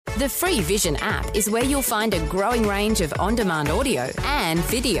The free Vision app is where you'll find a growing range of on-demand audio and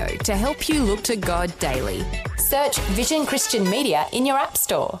video to help you look to God daily. Search Vision Christian Media in your app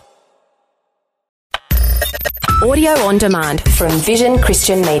store. Audio on demand from Vision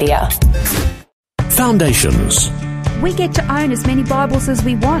Christian Media. Foundations. We get to own as many Bibles as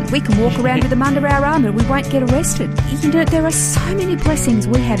we want. We can walk around with them under our arm and we won't get arrested. You know, there are so many blessings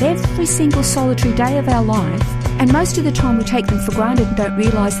we have every single solitary day of our life, and most of the time we take them for granted and don't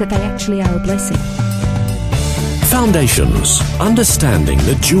realise that they actually are a blessing. Foundations. Understanding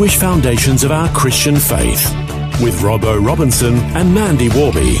the Jewish foundations of our Christian faith. With Robbo Robinson and Mandy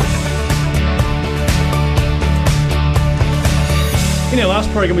Warby. In our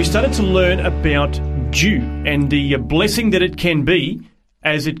last program, we started to learn about dew and the blessing that it can be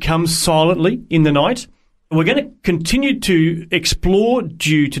as it comes silently in the night. We're going to continue to explore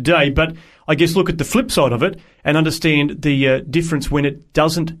dew today, but I guess look at the flip side of it and understand the difference when it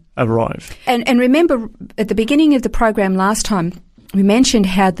doesn't arrive. And remember, at the beginning of the program last time, we mentioned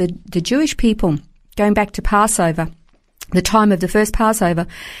how the Jewish people, going back to Passover, the time of the first Passover,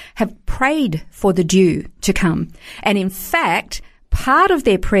 have prayed for the dew to come. And in fact, part of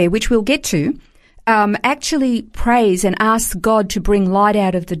their prayer, which we'll get to, actually prays and asks God to bring light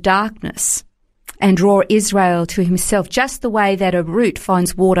out of the darkness and draw Israel to himself, just the way that a root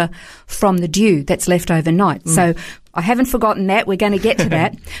finds water from the dew that's left overnight. So I haven't forgotten that. We're going to get to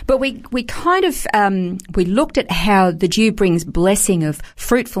that. But we kind of, we looked at how the dew brings blessing of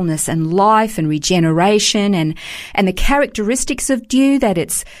fruitfulness and life and regeneration and the characteristics of dew, that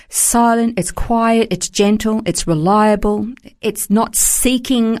it's silent, it's quiet, it's gentle, it's reliable, it's not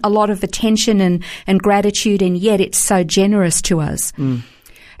seeking a lot of attention and gratitude, and yet it's so generous to us.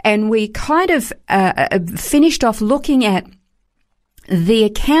 And we kind of finished off looking at the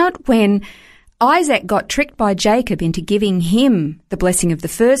account when Isaac got tricked by Jacob into giving him the blessing of the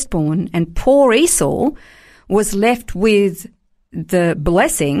firstborn, and poor Esau was left with the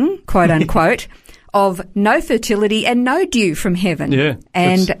blessing, quote unquote, of no fertility and no dew from heaven. Yeah,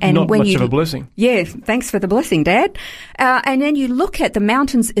 and not when much of a blessing. Yeah, thanks for the blessing, Dad. And then you look at the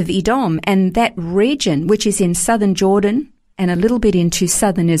mountains of Edom and that region, which is in southern Jordan and a little bit into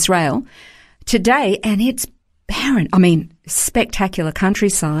southern Israel today, and it's barren. I mean, spectacular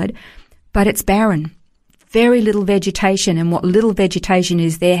countryside, but it's barren. Very little vegetation, and what little vegetation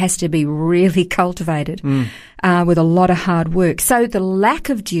is there has to be really cultivated with a lot of hard work. So the lack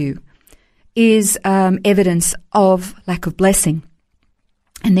of dew is evidence of lack of blessing.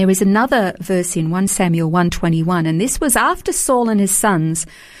 And there is another verse in 1 Samuel 1:21, and this was after Saul and his sons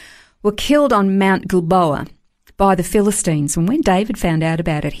were killed on Mount Gilboa by the Philistines. And when David found out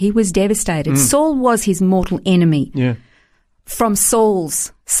about it, he was devastated. Saul was his mortal enemy from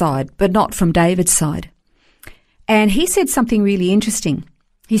Saul's side, but not from David's side. And he said something really interesting.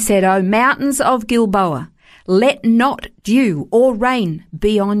 He said, "O mountains of Gilboa, let not dew or rain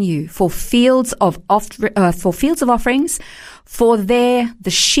be on you for fields of offerings, for there the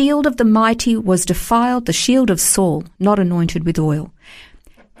shield of the mighty was defiled, the shield of Saul, not anointed with oil."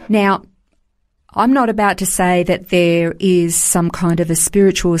 Now, I'm not about to say that there is some kind of a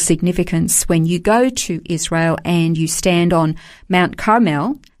spiritual significance when you go to Israel and you stand on Mount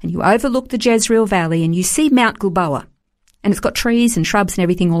Carmel and you overlook the Jezreel Valley and you see Mount Gilboa, and it's got trees and shrubs and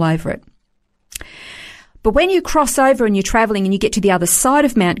everything all over it. But when you cross over and you're travelling and you get to the other side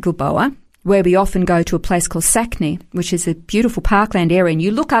of Mount Gilboa, where we often go to a place called Sackney, which is a beautiful parkland area, and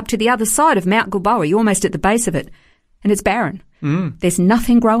you look up to the other side of Mount Gilboa, you're almost at the base of it, and it's barren. There's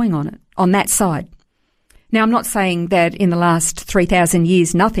nothing growing on it, on that side. Now, I'm not saying that in the last 3,000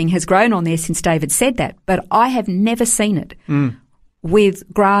 years nothing has grown on there since David said that, but I have never seen it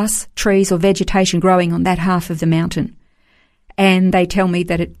with grass, trees or vegetation growing on that half of the mountain. And they tell me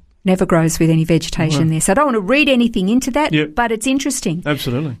that it never grows with any vegetation there. So I don't want to read anything into that, but it's interesting.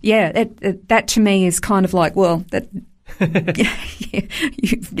 Absolutely. Yeah, that to me is kind of like, well, that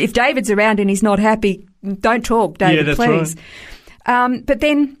if David's around and he's not happy, don't talk, David, please. Right. But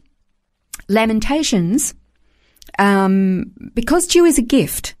then Lamentations, because dew is a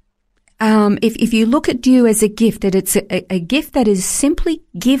gift, if you look at dew as a gift, that it's a gift that is simply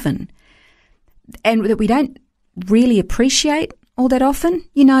given and that we don't really appreciate all that often.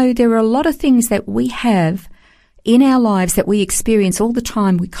 You know, there are a lot of things that we have in our lives that we experience all the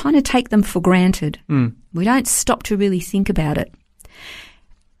time. We kind of take them for granted. We don't stop to really think about it.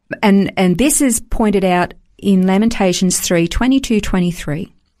 And this is pointed out in Lamentations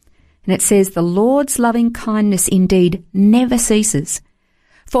 3:22-23. And it says, "The Lord's loving kindness indeed never ceases,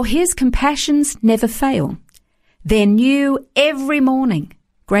 for his compassions never fail. They're new every morning.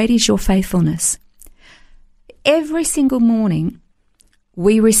 Great is your faithfulness." Every single morning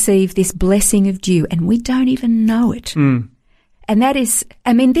we receive this blessing of dew, and we don't even know it. And that is,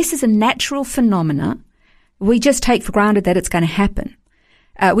 this is a natural phenomena. We just take for granted that it's going to happen.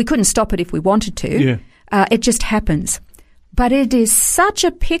 We couldn't stop it if we wanted to. Yeah. It just happens. But it is such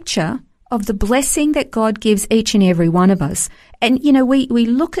a picture of the blessing that God gives each and every one of us. And, we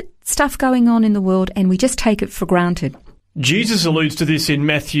look at stuff going on in the world and we just take it for granted. Jesus alludes to this in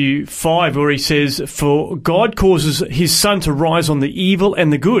Matthew 5, where he says, "For God causes his sun to rise on the evil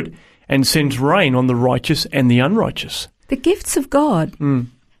and the good, and sends rain on the righteous and the unrighteous." The gifts of God,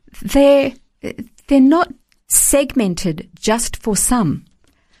 they're not segmented just for some,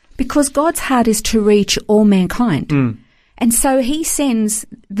 because God's heart is to reach all mankind. And so he sends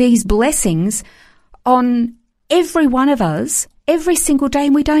these blessings on every one of us every single day,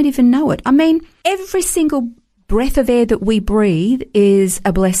 and we don't even know it. Every single breath of air that we breathe is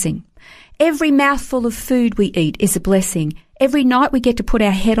a blessing. Every mouthful of food we eat is a blessing. Every night we get to put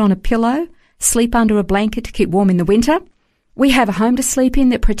our head on a pillow, sleep under a blanket to keep warm in the winter. We have a home to sleep in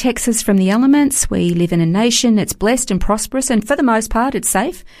that protects us from the elements. We live in a nation that's blessed and prosperous, and for the most part, it's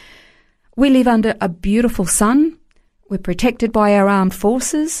safe. We live under a beautiful sun. We're protected by our armed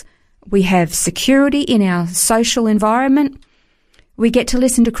forces. We have security in our social environment. We get to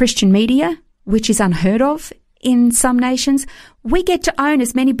listen to Christian media, which is unheard of in some nations. We get to own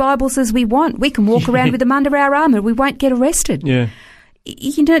as many Bibles as we want. We can walk around with them under our arm and we won't get arrested. Yeah.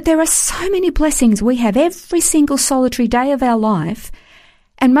 There are so many blessings we have every single solitary day of our life,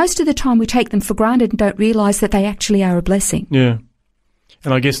 and most of the time we take them for granted and don't realise that they actually are a blessing. Yeah.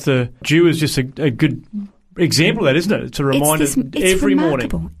 And I guess the dew is just a good example of that, isn't it? It's a reminder every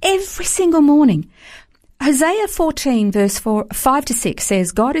morning. Every single morning. Hosea 14 verse 5 to 6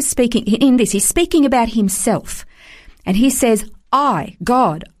 says, God is speaking, in this, he's speaking about himself. And he says, I,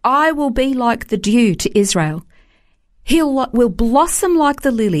 God, I will be like the dew to Israel. Will blossom like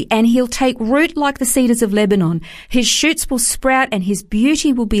the lily, and he'll take root like the cedars of Lebanon. His shoots will sprout, and his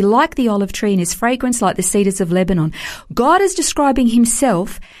beauty will be like the olive tree, and his fragrance like the cedars of Lebanon. God is describing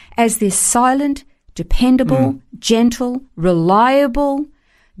himself as this silent, dependable, gentle, reliable,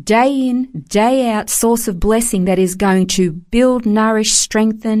 day in, day out source of blessing that is going to build, nourish,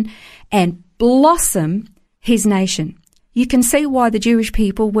 strengthen, and blossom his nation. You can see why the Jewish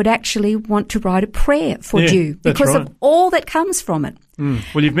people would actually want to write a prayer for dew, because of all that comes from it.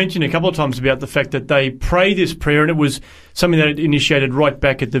 Well, you've mentioned a couple of times about the fact that they pray this prayer, and it was something that it initiated right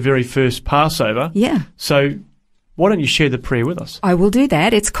back at the very first Passover. Yeah. So why don't you share the prayer with us? I will do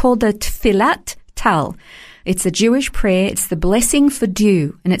that. It's called the Tfilat Tal. It's a Jewish prayer. It's the blessing for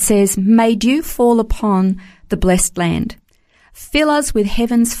dew. And it says, may dew fall upon the blessed land. Fill us with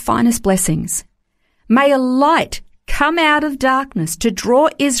heaven's finest blessings. May a light come out of darkness to draw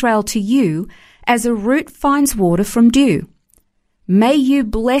Israel to you as a root finds water from dew. May you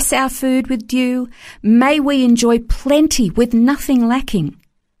bless our food with dew. May we enjoy plenty with nothing lacking.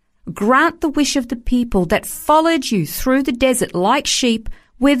 Grant the wish of the people that followed you through the desert like sheep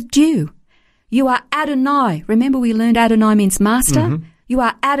with dew. You are Adonai. Remember we learned Adonai means master? You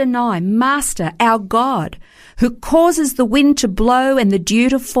are Adonai, master, our God, who causes the wind to blow and the dew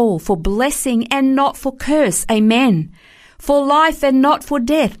to fall for blessing and not for curse. Amen. For life and not for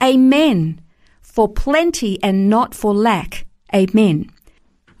death. Amen. For plenty and not for lack. Amen.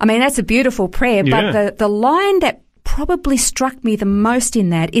 That's a beautiful prayer, but the line that probably struck me the most in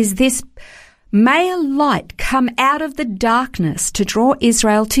that is this: may a light come out of the darkness to draw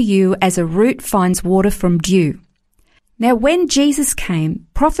Israel to you as a root finds water from dew. Now, when Jesus came,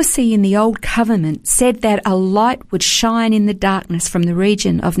 prophecy in the Old Covenant said that a light would shine in the darkness from the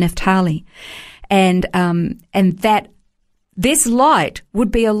region of Naphtali, and that this light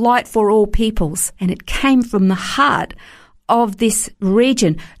would be a light for all peoples, and it came from the heart of this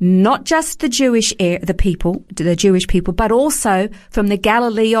region, not just the Jewish people, but also from the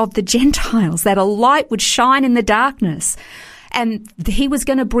Galilee of the Gentiles, that a light would shine in the darkness. And he was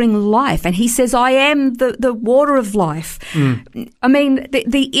going to bring life. And he says, I am the water of life.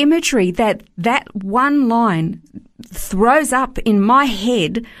 The imagery that one line throws up in my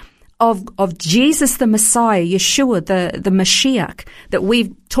head of Jesus the Messiah, Yeshua, the Mashiach, that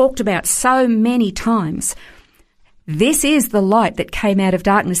we've talked about so many times. This is the light that came out of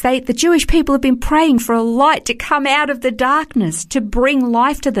darkness. The Jewish people have been praying for a light to come out of the darkness, to bring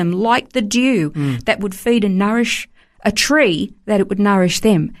life to them like the dew that would feed and nourish a tree, that it would nourish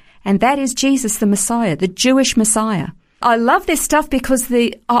them. And that is Jesus the Messiah, the Jewish Messiah. I love this stuff because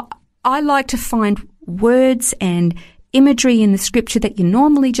I like to find words and imagery in the scripture that you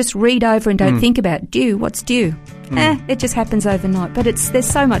normally just read over and don't think about. Dew, what's dew? It just happens overnight. But there's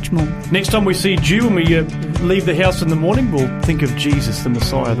so much more. Next time we see dew when we leave the house in the morning, we'll think of Jesus, the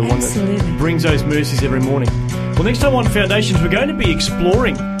Messiah, the one that brings those mercies every morning. Well, next time on Foundations, we're going to be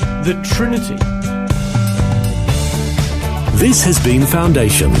exploring the Trinity. This has been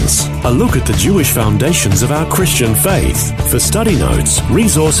Foundations, a look at the Jewish foundations of our Christian faith. For study notes,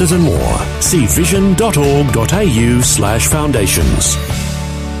 resources and more, see vision.org.au/foundations.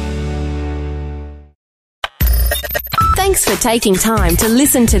 Thanks for taking time to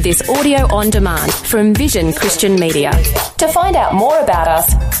listen to this audio on demand from Vision Christian Media. To find out more about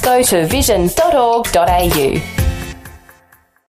us, go to vision.org.au.